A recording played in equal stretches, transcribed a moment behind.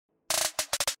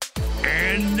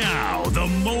And now, the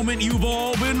moment you've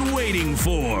all been waiting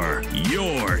for.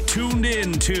 You're tuned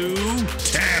in to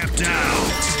Tapped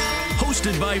Out.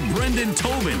 Hosted by Brendan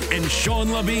Tobin and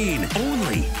Sean Levine.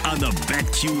 Only on the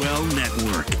BetQL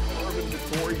Network. Marvin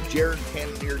Vettori, Jared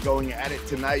Cannonier going at it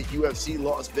tonight. UFC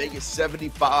Las Vegas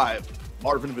 75.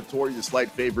 Marvin Vettori, the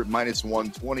slight favorite, minus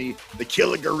 120. The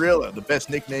Killer Gorilla, the best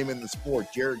nickname in the sport.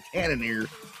 Jared Cannonier,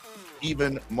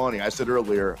 even money. I said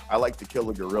earlier, I like the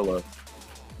Killer Gorilla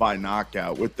by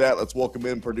knockout. With that, let's welcome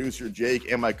in producer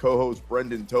Jake and my co-host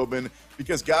Brendan Tobin.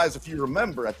 Because, guys, if you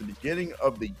remember, at the beginning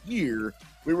of the year,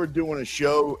 we were doing a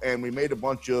show and we made a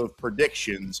bunch of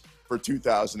predictions for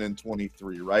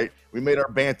 2023, right? We made our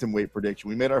bantamweight prediction.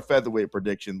 We made our featherweight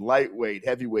prediction, lightweight,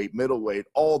 heavyweight, middleweight,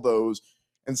 all those.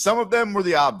 And some of them were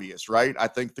the obvious, right? I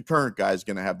think the current guy is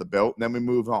going to have the belt, and then we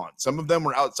move on. Some of them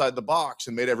were outside the box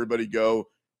and made everybody go,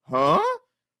 huh?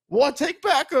 Well, I take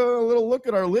back a little look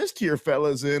at our list here,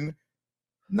 fellas, and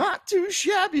not too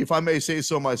shabby, if I may say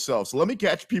so myself. So let me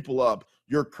catch people up.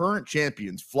 Your current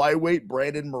champions, flyweight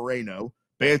Brandon Moreno,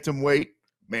 bantamweight,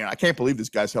 man, I can't believe this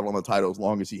guy's held on the title as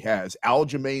long as he has,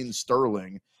 Aljamain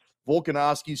Sterling,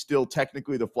 Volkanovski still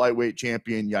technically the flyweight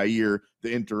champion, Yair,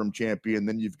 the interim champion.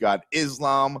 Then you've got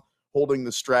Islam holding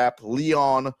the strap,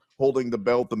 Leon holding the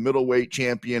belt, the middleweight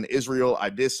champion, Israel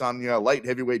Adesanya, light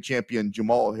heavyweight champion,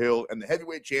 Jamal Hill, and the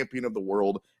heavyweight champion of the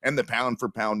world and the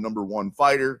pound-for-pound #1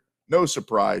 fighter. No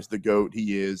surprise, the GOAT,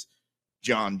 he is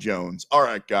John Jones. All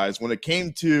right, guys, when it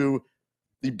came to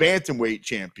the bantamweight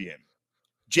champion,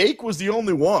 Jake was the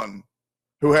only one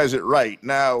who has it right.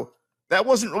 Now, that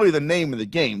wasn't really the name of the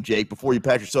game, Jake, before you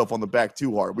pat yourself on the back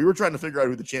too hard. We were trying to figure out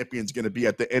who the champion's going to be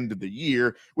at the end of the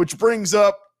year, which brings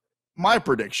up my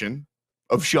prediction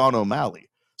of Sean O'Malley.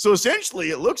 So essentially,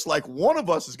 it looks like one of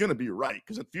us is going to be right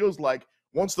because it feels like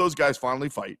once those guys finally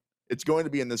fight, it's going to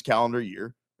be in this calendar year.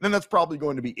 And then that's probably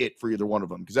going to be it for either one of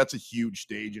them because that's a huge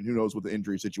stage and who knows what the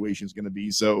injury situation is going to be.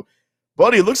 So,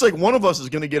 buddy, it looks like one of us is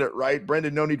going to get it right.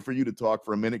 Brendan, no need for you to talk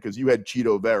for a minute because you had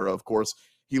Cheeto Vera, of course.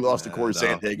 He lost to Corey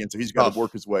Sandhagen, so he's got to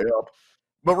work his way up.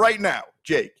 But right now,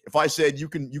 Jake, if I said you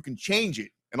can change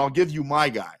it, and I'll give you my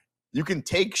guy, you can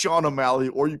take Sean O'Malley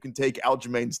or you can take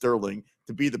Aljamain Sterling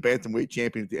to be the bantamweight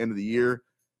champion at the end of the year.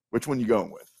 Which one you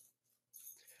going with?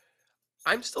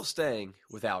 I'm still staying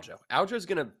with Aljo. Aljo's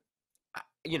going to,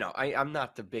 I'm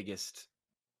not the biggest.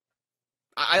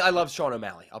 I love Sean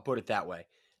O'Malley. I'll put it that way.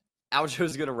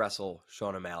 Aljo's going to wrestle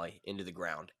Sean O'Malley into the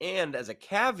ground. And as a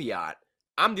caveat,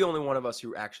 I'm the only one of us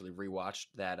who actually rewatched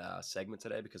that segment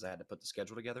today because I had to put the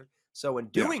schedule together. So in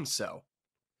doing so,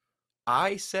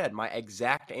 I said my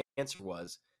exact answer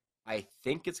was, I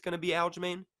think it's going to be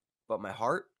Aljamain, but my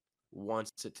heart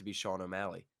wants it to be Sean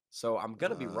O'Malley. So I'm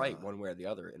going to be right one way or the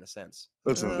other in a sense.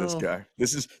 Listen to this guy.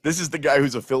 This is the guy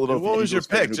who's a Philadelphia What was your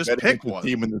pick? Just pick one.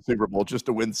 Team in the Super Bowl just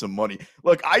to win some money.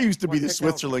 Look, I used to be the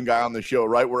Switzerland guy on the show,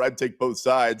 right, where I'd take both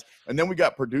sides. And then we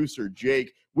got producer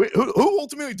Jake. Who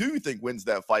ultimately do you think wins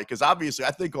that fight? Because obviously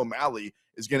I think O'Malley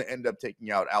is going to end up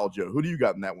taking out Aljo. Who do you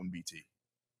got in that one, BT?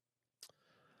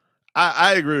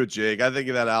 I agree with Jake. I think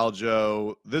that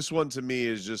Aljo, this one to me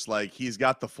is just like he's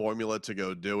got the formula to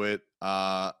go do it.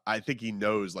 I think he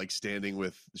knows like standing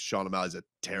with Sean O'Malley is a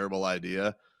terrible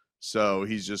idea. So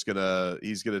he's gonna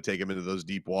take him into those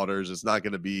deep waters. It's not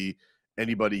gonna be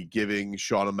anybody giving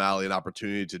Sean O'Malley an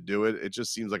opportunity to do it. It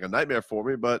just seems like a nightmare for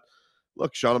me. But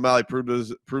look, Sean O'Malley proved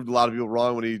a lot of people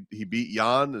wrong when he beat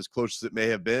Jan, as close as it may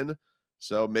have been.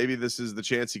 So maybe this is the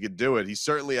chance he could do it. He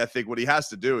certainly, I think what he has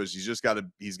to do is he's got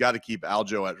to keep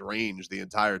Aljo at range the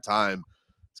entire time.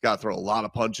 He's got to throw a lot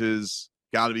of punches,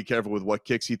 got to be careful with what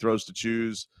kicks he throws to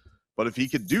choose. But if he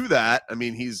could do that, I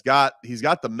mean, he's got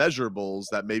the measurables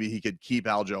that maybe he could keep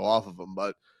Aljo off of him.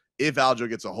 But if Aljo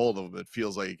gets a hold of him, it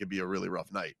feels like it could be a really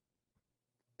rough night.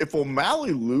 If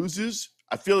O'Malley loses,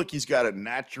 I feel like he's got a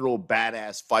natural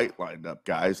badass fight lined up,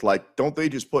 guys. Like, don't they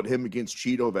just put him against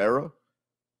Cheeto Vera?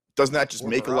 Doesn't that just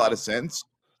make a lot of sense?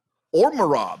 Or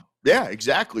Marab. Yeah,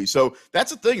 exactly. So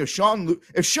that's the thing. If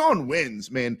Sean wins,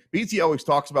 man, BT always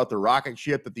talks about the rocket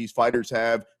ship that these fighters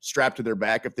have strapped to their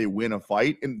back if they win a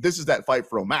fight. And this is that fight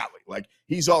for O'Malley. Like,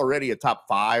 he's already a top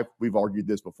 5. We've argued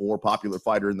this before, popular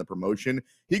fighter in the promotion.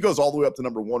 He goes all the way up to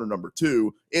number 1 or number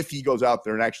 2 if he goes out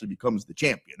there and actually becomes the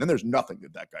champion. Then there's nothing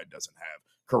that guy doesn't have.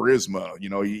 Charisma,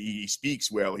 he speaks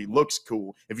well, he looks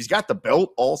cool. If he's got the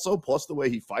belt also, plus the way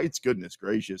he fights, goodness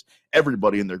gracious,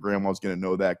 everybody and their grandma's going to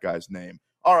know that guy's name.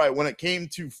 All right, when it came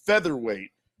to featherweight,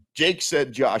 Jake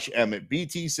said Josh Emmett.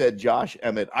 BT said Josh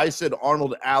Emmett. I said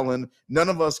Arnold Allen. None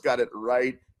of us got it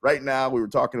right. Right now, we were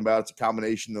talking about it's a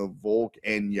combination of Volk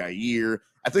and Yair.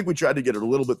 I think we tried to get a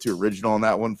little bit too original on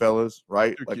that one, fellas,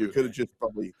 right? Too like, cute. we could have just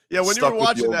probably when you stuck were with the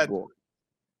watching old that, Volk.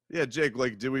 yeah, Jake,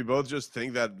 like, did we both just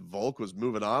think that Volk was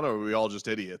moving on, or were we all just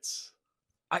idiots?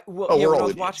 we're when I all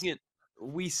was idiots. watching it,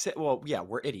 we said, well, yeah,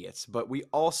 we're idiots, but we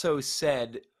also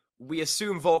said we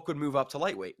assumed Volk would move up to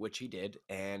lightweight, which he did,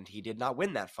 and he did not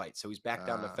win that fight, so he's back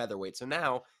down to featherweight. So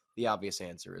now the obvious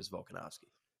answer is Volkanovski.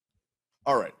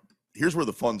 All right, here's where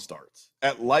the fun starts.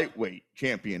 At lightweight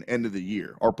champion end of the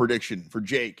year, our prediction for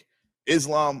Jake,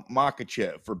 Islam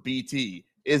Makhachev. For BT,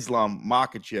 Islam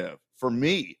Makhachev. For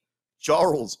me,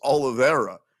 Charles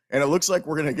Oliveira. And it looks like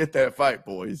we're going to get that fight,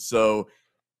 boys. So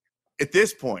at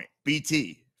this point,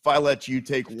 BT, if I let you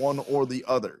take one or the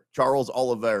other, Charles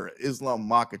Oliveira, Islam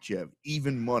Makhachev,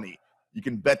 even money, you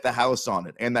can bet the house on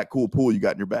it and that cool pool you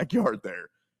got in your backyard there.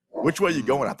 Which way you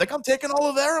going? I think I'm taking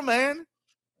Oliveira, man.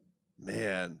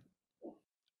 Man,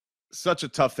 such a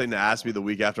tough thing to ask me the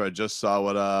week after I just saw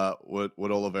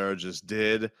what Oliveira just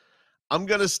did. I'm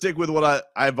gonna stick with what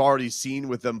I've already seen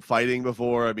with them fighting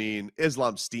before. I mean,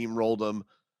 Islam steamrolled him.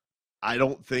 I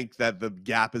don't think that the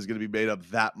gap is going to be made up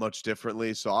that much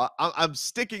differently. So I'm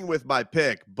sticking with my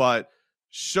pick, but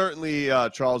certainly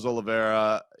Charles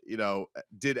Oliveira,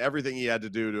 did everything he had to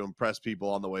do to impress people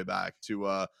on the way back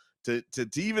to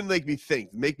even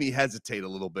make me hesitate a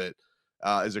little bit.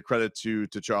 Is a credit to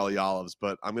Charlie Olives,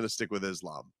 but I'm going to stick with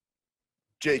Islam.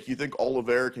 Jake, you think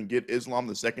Oliveira can get Islam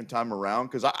the second time around?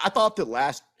 Because I thought that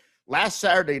last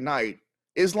Saturday night,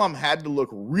 Islam had to look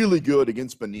really good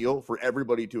against Beneil for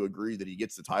everybody to agree that he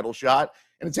gets the title shot.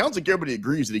 And it sounds like everybody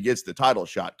agrees that he gets the title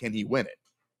shot. Can he win it?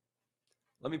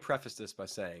 Let me preface this by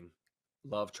saying,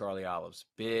 love Charlie Olives.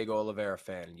 Big Oliveira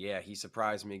fan. Yeah, he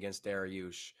surprised me against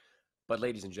Dariush. But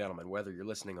ladies and gentlemen, whether you're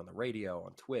listening on the radio,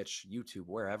 on Twitch, YouTube,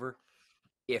 wherever,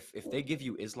 if they give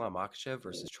you Islam Makhachev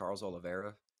versus Charles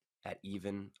Oliveira at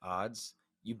even odds,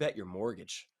 you bet your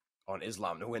mortgage on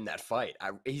Islam to win that fight.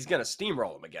 He's going to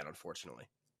steamroll him again, unfortunately.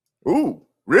 Ooh,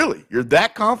 really? You're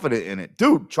that confident in it?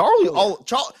 Dude,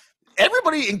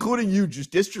 everybody, including you,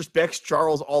 just disrespects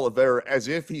Charles Oliveira as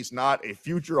if he's not a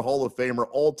future Hall of Famer,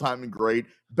 all-time great,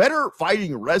 better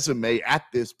fighting resume at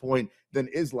this point than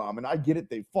Islam. And I get it,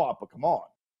 they fought, but come on.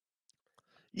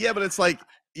 Yeah, but it's like,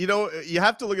 you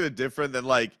have to look at it different than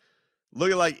look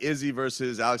at Izzy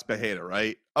versus Alex Pereira,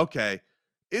 right? Okay.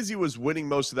 Izzy was winning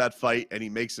most of that fight and he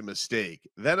makes a mistake.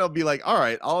 Then I'll be like, all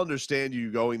right, I'll understand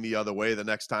you going the other way the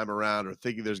next time around or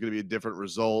thinking there's going to be a different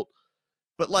result.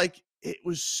 But it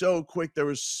was so quick. There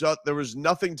was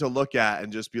nothing to look at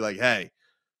and just be like, hey,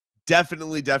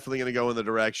 definitely going to go in the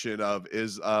direction of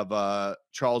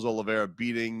Charles Oliveira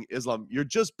beating Islam. You're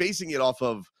just basing it off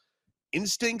of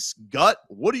instincts, gut.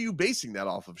 What are you basing that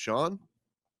off of, Sean?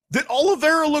 That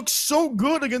Oliveira looks so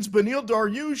good against Beneil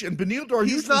Dariush, and Beneil Dariush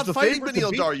he's not was the fighting favorite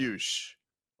Beneil Dariush.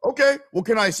 Okay, well,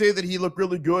 can I say that he looked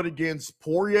really good against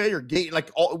Poirier or Gate?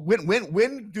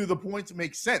 When do the points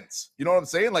make sense? You know what I'm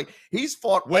saying? He's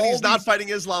fought when he's not fighting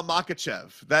Islam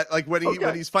Makhachev. That when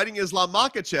he's fighting Islam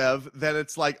Makhachev, then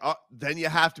it's then you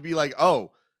have to be like,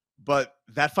 oh, but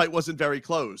that fight wasn't very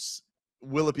close.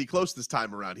 Will it be close this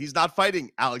time around? He's not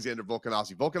fighting Alexander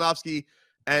Volkanovski. Volkanovski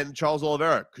and Charles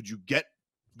Oliveira. Could you get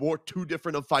more two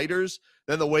different of fighters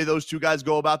than the way those two guys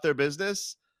go about their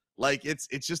business?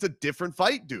 It's just a different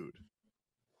fight, dude.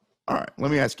 All right, let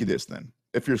me ask you this then.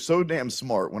 If you're so damn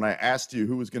smart, when I asked you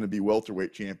who was going to be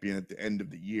welterweight champion at the end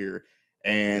of the year,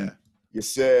 and you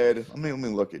said, let me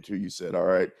look at who you said. All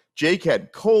right, Jake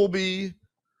had Colby,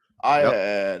 I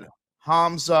had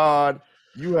Hamzat,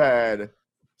 you had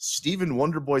Stephen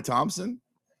Wonderboy Thompson.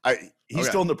 He's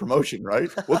still in the promotion, right?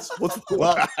 What's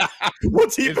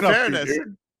he been up to,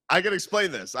 dude? I can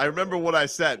explain this. I remember what I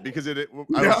said because I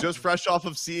was just fresh off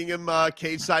of seeing him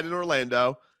cage side in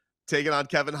Orlando, taking on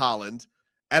Kevin Holland.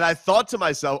 And I thought to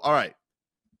myself, all right,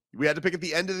 we had to pick at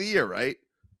the end of the year, right?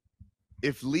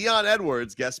 If Leon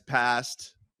Edwards gets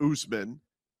past Usman,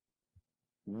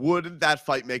 wouldn't that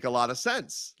fight make a lot of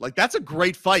sense? That's a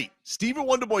great fight. Stephen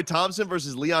Wonderboy Thompson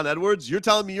versus Leon Edwards. You're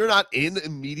telling me you're not in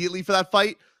immediately for that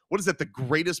fight? What is that, the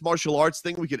greatest martial arts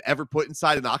thing we could ever put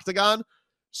inside an octagon?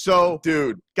 So,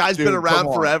 guy's been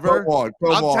around forever. Come on.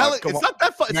 It's not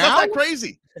that It's not that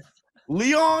crazy.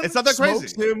 Leon it's not that crazy.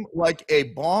 Smokes him like a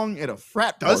bong at a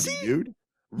frat party, dude.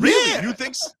 Really? Yeah. You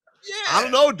think so? Yeah. I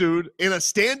don't know, dude. In a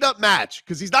stand-up match,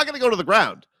 because he's not going to go to the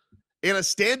ground. In a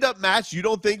stand-up match, you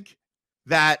don't think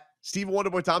that Stephen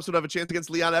Wonderboy Thompson would have a chance against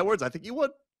Leon Edwards? I think he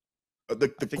would. The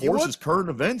course is current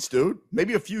events, dude.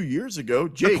 Maybe a few years ago.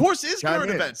 Jake, the course is current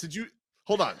events. Did you –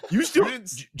 hold on. You still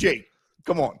 – Jake,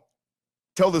 come on.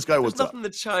 Tell this guy There's what's up. nothing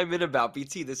to chime in about,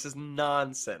 BT. This is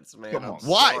nonsense, man. Come I'm on.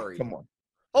 Why? sorry. Come on.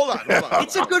 Hold on.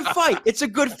 It's a good fight. It's a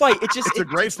good fight. It's a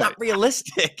great it's fight. not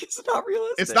realistic. It's not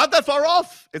realistic. It's not that far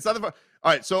off. It's not that far.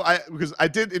 All right. So because I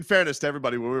did, in fairness to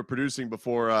everybody, when we were producing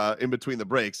before, in between the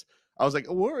breaks, I was like,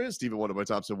 oh, where is Stephen Wonderboy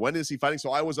Thompson? When is he fighting?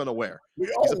 So I was unaware. He's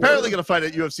apparently going to fight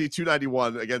at UFC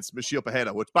 291 against Michio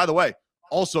Pereira, which, by the way,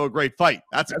 also a great fight.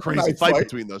 That's a crazy nice fight fight.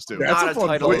 between those two. That's not a a fun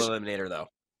title fight. eliminator, though.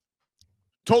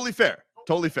 Totally fair.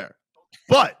 Totally fair.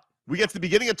 But we get to the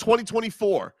beginning of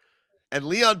 2024, and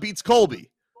Leon beats Colby.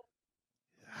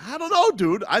 I don't know,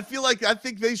 dude. I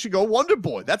think they should go Wonder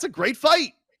Boy. That's a great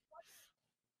fight.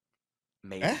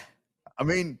 Maybe. I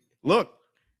mean, look,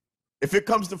 if it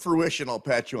comes to fruition, I'll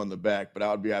pat you on the back, but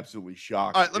I would be absolutely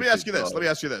shocked. All right, let me if ask you it this. does. Let me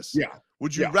ask you this. Yeah.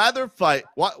 Would you Yeah. rather fight?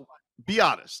 What? Be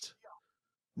honest.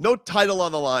 No title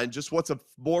on the line. Just what's a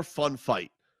more fun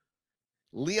fight?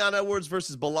 Leon Edwards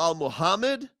versus Bilal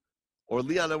Muhammad, or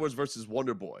Leon Edwards versus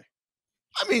Wonder Boy?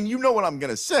 I mean, you know what I'm going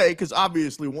to say, because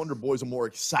obviously Wonder Boy's a more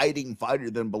exciting fighter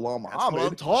than Bilal That's Muhammad. what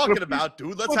I'm talking about,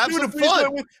 dude. Let's have some if we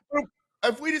fun.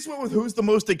 if we just went with who's the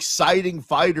most exciting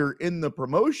fighter in the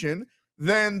promotion,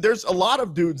 then there's a lot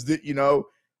of dudes that,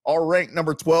 are ranked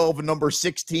number 12 and number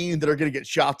 16 that are going to get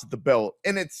shots at the belt.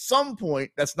 And at some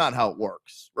point, that's not how it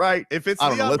works, right? If it's I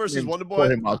don't know, Leon let's versus name Wonder for Boy,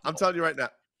 him out. I'm telling you right now,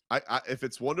 if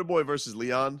it's Wonder Boy versus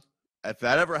Leon, if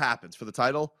that ever happens for the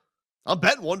title, I'm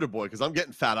betting Wonder Boy because I'm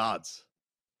getting fat odds.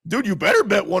 Dude, you better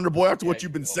bet Wonder Boy after Yeah, what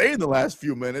you've been you will. saying the last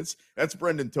few minutes. That's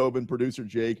Brendan Tobin, producer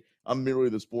Jake. I'm merely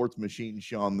the sports machine,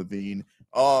 Sean Levine.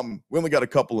 We only got a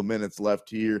couple of minutes left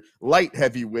here. Light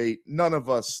heavyweight. None of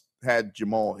us had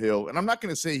Jamal Hill. And I'm not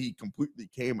going to say he completely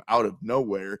came out of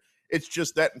nowhere. It's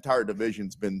just that entire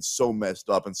division's been so messed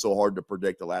up and so hard to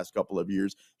predict the last couple of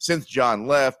years. Since John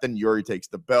left, then Yuri takes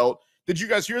the belt. Did you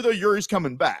guys hear, though? Yuri's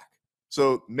coming back.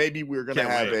 So maybe we're going to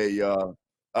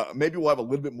have maybe we'll have a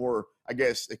little bit more, I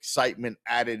guess, excitement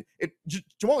added.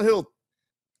 Jamal Hill,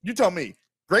 you tell me,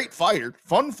 great fighter,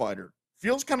 fun fighter,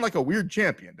 feels kind of like a weird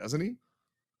champion, doesn't he?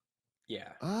 Yeah.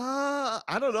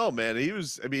 I don't know, man.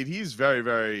 He's very,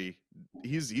 very,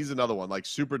 he's another one, like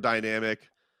super dynamic.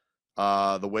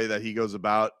 The way that he goes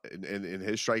about in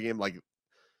his strike game, like,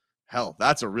 hell,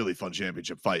 that's a really fun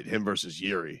championship fight, him versus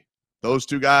Yuri. Those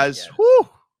two guys, Yeah. whew.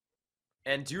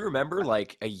 And do you remember,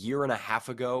 like, a year and a half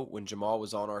ago when Jamal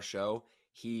was on our show,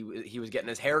 he was getting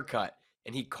his hair cut,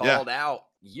 and he called out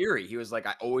Yuri. He was like,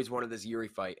 I always wanted this Yuri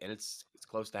fight, and it's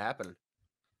close to happening.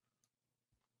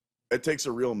 It takes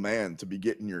a real man to be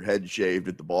getting your head shaved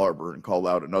at the barber and call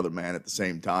out another man at the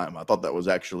same time. I thought that was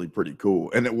actually pretty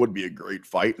cool, and it would be a great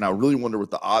fight. And I really wonder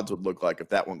what the odds would look like if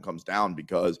that one comes down,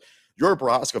 because Yuri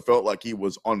Prochazka felt like he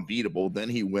was unbeatable. Then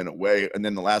he went away, and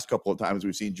then the last couple of times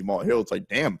we've seen Jamal Hill, it's like,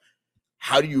 damn,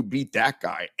 how do you beat that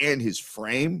guy and his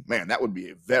frame? Man, that would be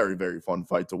a very, very fun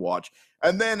fight to watch.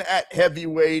 And then at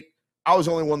heavyweight, I was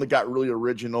the only one that got really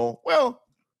original. Well,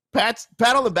 pat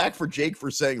on the back for Jake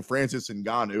for saying Francis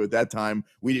Ngannou. At that time,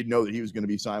 we didn't know that he was going to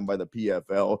be signed by the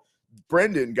PFL.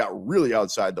 Brendan got really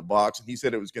outside the box, and he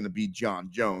said it was going to be John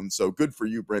Jones. So good for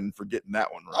you, Brendan, for getting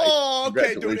that one right. Oh, okay, dude.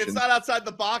 It's Congratulations. not outside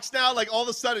the box now. Like, all of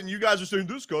a sudden, you guys are saying,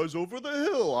 this guy's over the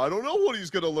hill. I don't know what he's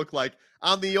going to look like.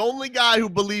 I'm the only guy who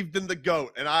believed in the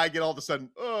GOAT, and I get all of a sudden,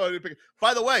 oh, I didn't pick it.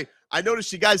 By the way, I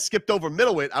noticed you guys skipped over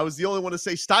middleweight. I was the only one to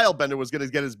say Stylebender was going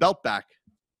to get his belt back.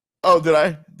 Oh, did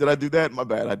I do that? My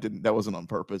bad. I didn't. That wasn't on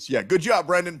purpose. Yeah, good job,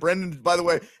 Brendan. Brendan, by the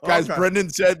way, guys, Okay. Brendan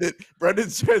said that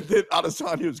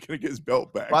Adesanya was going to get his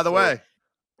belt back. By the So, way,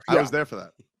 I yeah. was there for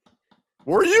that.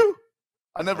 Were you?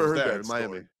 I I never was heard there that in story,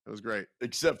 Miami. It was great.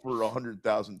 except for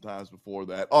 100,000 times before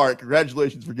that. All right,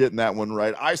 congratulations for getting that one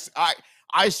right.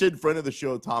 I said friend of the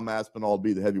show Tom Aspinall will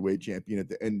be the heavyweight champion at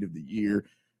the end of the year.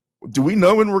 Do we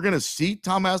know when we're going to see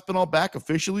Tom Aspinall back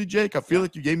officially, Jake? I feel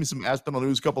like you gave me some Aspinall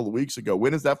news a couple of weeks ago.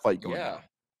 When is that fight going Yeah.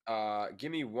 down?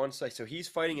 Give me one sec. So he's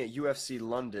fighting at UFC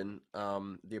London.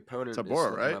 The opponent Sabora, is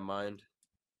slipping right? my mind.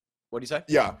 What do you say?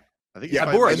 Yeah, I think Yeah,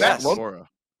 he's fighting Sabora, against yes. Sabora.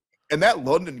 and that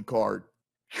London card,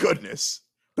 goodness,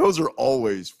 those are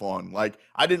always fun. Like,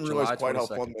 I didn't July realize quite how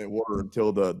 22nd. fun they were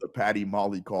until the Patty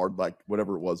Molly card, like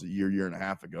whatever it was, a year and a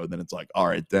half ago. Then it's like, all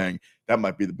right, dang, that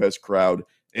might be the best crowd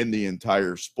in the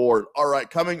entire sport. All right,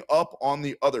 coming up on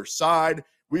the other side,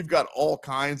 we've got all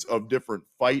kinds of different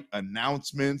fight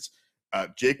announcements.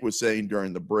 Jake was saying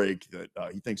during the break that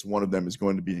he thinks one of them is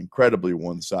going to be incredibly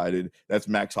one-sided. That's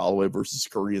Max Holloway versus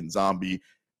Korean Zombie.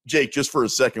 Jake, just for a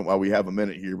second while we have a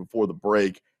minute here before the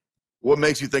break, what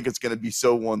makes you think it's going to be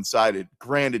so one-sided?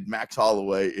 Granted, Max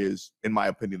Holloway is, in my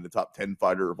opinion, the top 10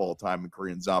 fighter of all time, and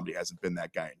Korean Zombie hasn't been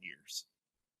that guy in years.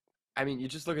 I mean, you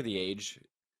just look at the age.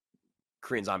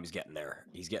 Korean Zombie's getting there.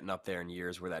 He's getting up there in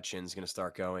years where that chin's going to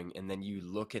start going. And then you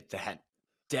look at that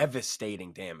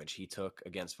devastating damage he took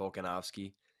against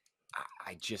Volkanovski.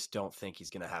 I just don't think he's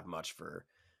going to have much for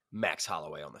Max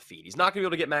Holloway on the feet. He's not going to be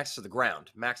able to get Max to the ground.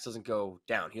 Max doesn't go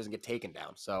down. He doesn't get taken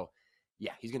down. So,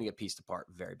 yeah, he's going to get pieced apart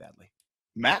very badly.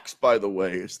 Max, by the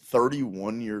way, is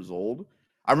 31 years old.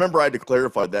 I remember I had to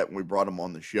clarify that when we brought him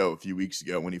on the show a few weeks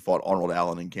ago when he fought Arnold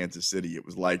Allen in Kansas City. It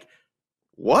was like,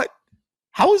 what?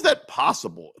 How is that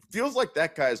possible? It feels like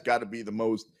that guy's got to be the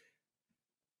most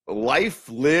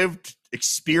life-lived,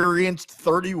 experienced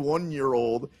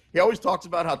 31-year-old. He always talks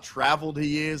about how traveled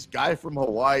he is, guy from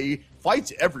Hawaii,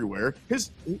 fights everywhere.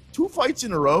 His 2 fights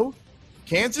in a row,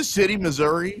 Kansas City,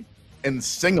 Missouri, and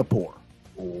Singapore.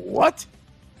 What?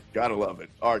 Gotta love it.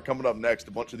 All right, coming up next,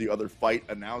 a bunch of the other fight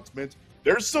announcements.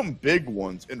 There's some big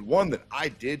ones, and one that I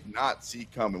did not see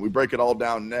coming. We break it all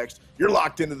down next. You're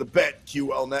locked into the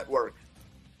BetQL Network.